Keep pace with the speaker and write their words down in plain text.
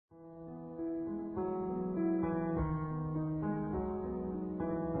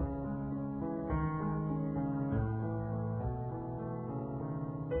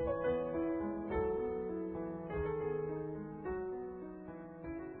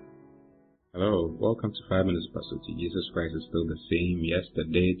Hello, welcome to 5 Minutes Pastor. Jesus Christ is still the same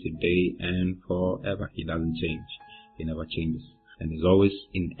yesterday, today, and forever. He doesn't change. He never changes. And is always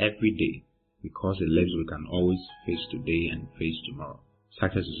in every day. Because He lives, we can always face today and face tomorrow.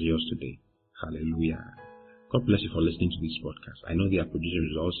 Success is yours today. Hallelujah. God bless you for listening to this podcast. I know they are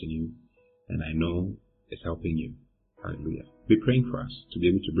producing results in you, and I know it's helping you. Hallelujah. Be praying for us to be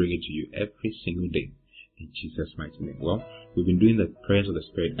able to bring it to you every single day. In Jesus' mighty name. Well, we've been doing the prayers of the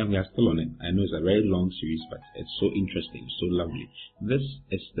Spirit, and we are still on it. I know it's a very long series, but it's so interesting, so lovely. This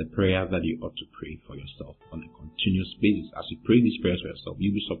is the prayer that you ought to pray for yourself on a continuous basis. As you pray these prayers for yourself,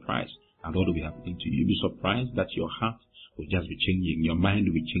 you'll be surprised at what will be happening to you. You'll be surprised that your heart will just be changing, your mind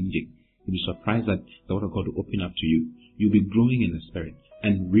will be changing. You'll be surprised that the Word of God will open up to you. You'll be growing in the Spirit,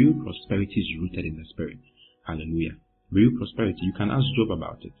 and real prosperity is rooted in the Spirit. Hallelujah. Real prosperity, you can ask Job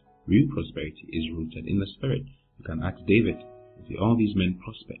about it. Real prosperity is rooted in the Spirit. You can ask David. All these men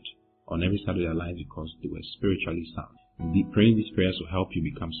prospered on every side of their life because they were spiritually sound. Praying these prayers will help you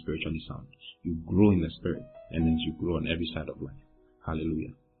become spiritually sound. You grow in the Spirit, and then you grow on every side of life.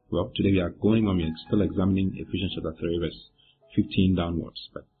 Hallelujah. Well, today we are still examining Ephesians chapter 3, verse 15 downwards.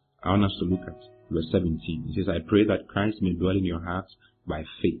 But I want us to look at verse 17. It says, I pray that Christ may dwell in your hearts by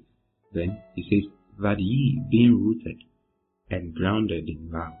faith. Then it says, that ye, being rooted and grounded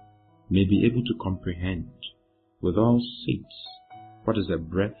in love, may be able to comprehend with all saints what is the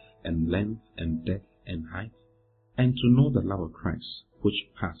breadth and length and depth and height, and to know the love of Christ, which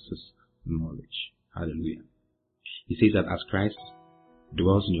passes knowledge. Hallelujah. He says that as Christ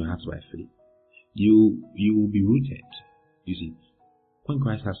dwells in your hearts by faith, you will be rooted. You see, when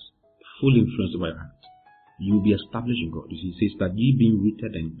Christ has full influence over your heart, you will be established in God. You see, he says that ye being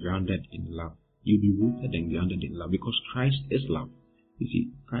rooted and grounded in love, you'll be rooted and grounded in love, because Christ is love. You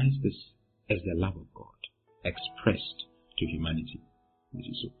see, Christ is the love of God expressed to humanity. You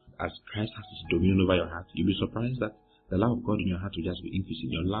see, so as Christ has his dominion over your heart, you'll be surprised that the love of God in your heart will just be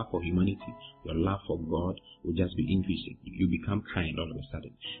increasing. Your love for humanity, your love for God will just be increasing. You become kind all of a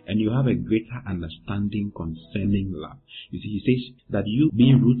sudden. And you have a greater understanding concerning love. You see, he says that you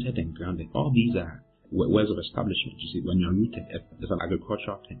being rooted and grounded, all these are words of establishment. You see, when you're rooted, it's an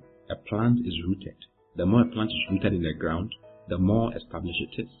agricultural thing. A plant is rooted. The more a plant is rooted in the ground, the more established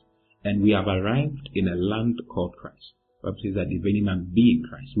it is. And we have arrived in a land called Christ. The Bible says that if any man be in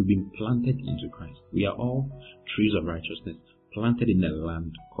Christ, we've been planted into Christ. We are all trees of righteousness planted in a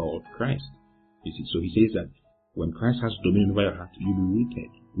land called Christ. You see, so he says that when Christ has dominion over your heart, you'll be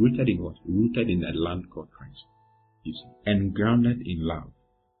rooted. Rooted in what? Rooted in a land called Christ. You see, and grounded in love.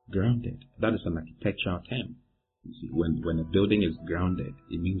 Grounded. That is an architectural term. You see, when a building is grounded,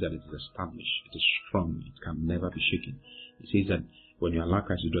 it means that it is established, it is strong, it can never be shaken. It says that when you allow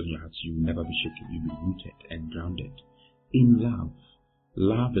Christ to dwell in your hearts, you will never be shaken. You'll be rooted and grounded in love.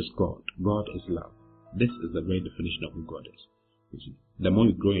 Love is God. God is love. This is the very definition of who God is. You see, the more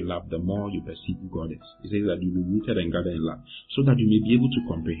you grow in love, the more you perceive who God is. It says that you'll be rooted and grounded in love, so that you may be able to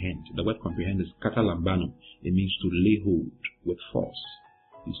comprehend. The word comprehend is katalambano. It means to lay hold with force.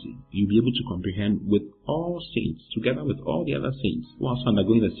 You see, you'll be able to comprehend with all saints, together with all the other saints who are also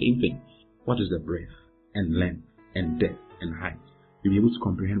undergoing the same thing. What is the breadth and length and depth and height? You'll be able to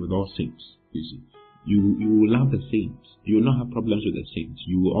comprehend with all saints. You see, you will love the saints. You will not have problems with the saints.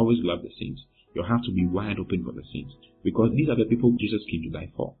 You will always love the saints. You'll have to be wide open for the saints, because these are the people Jesus came to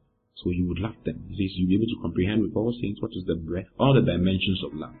die for. So you would love them. He says you'll be able to comprehend with all saints what is the breadth, all the dimensions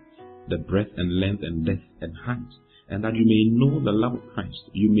of love, the breadth and length and depth and height. And that you may know the love of Christ.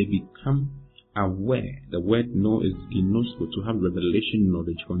 You may become aware. The word know is gnosko, to have revelation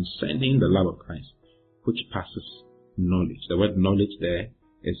knowledge concerning the love of Christ, which passes knowledge. The word knowledge there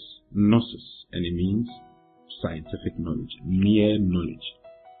is gnosis, and it means scientific knowledge, mere knowledge.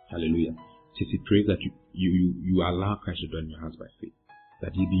 Hallelujah. Says he prays that you allow Christ to dwell in your hearts by faith,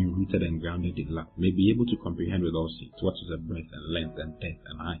 that ye being rooted and grounded in love may be able to comprehend with all saints what is the breadth and length and depth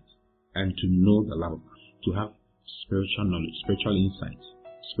and height, and to know the love of Christ, to have spiritual knowledge, spiritual insight,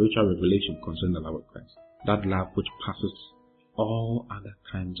 spiritual revelation concerning the love of Christ. That love which passes all other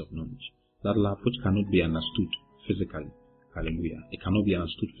kinds of knowledge. That love which cannot be understood physically. Hallelujah. It cannot be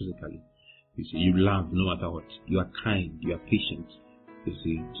understood physically. You see, you love no matter what. You are kind. You are patient. You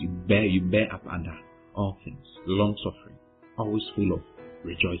see, you bear up under all things. Long suffering. Always full of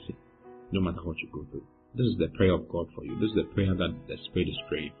rejoicing. No matter what you go through. This is the prayer of God for you. This is the prayer that the Spirit is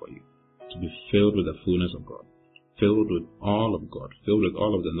praying for you. To be filled with the fullness of God. Filled with all of God, filled with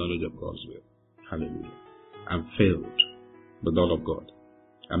all of the knowledge of God's will. Hallelujah. I'm filled with all of God.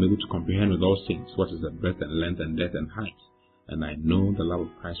 I'm able to comprehend with all saints what is the breadth and length and depth and height. And I know the love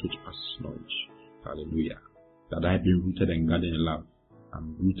of Christ which passes knowledge. Hallelujah. That I be rooted and guarded in love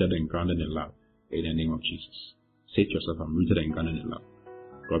I'm rooted and grounded in love. In the name of Jesus. Say to yourself, I'm rooted and grounded in love.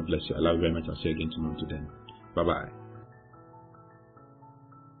 God bless you. I love you very much. I'll see you again tomorrow. Bye-bye.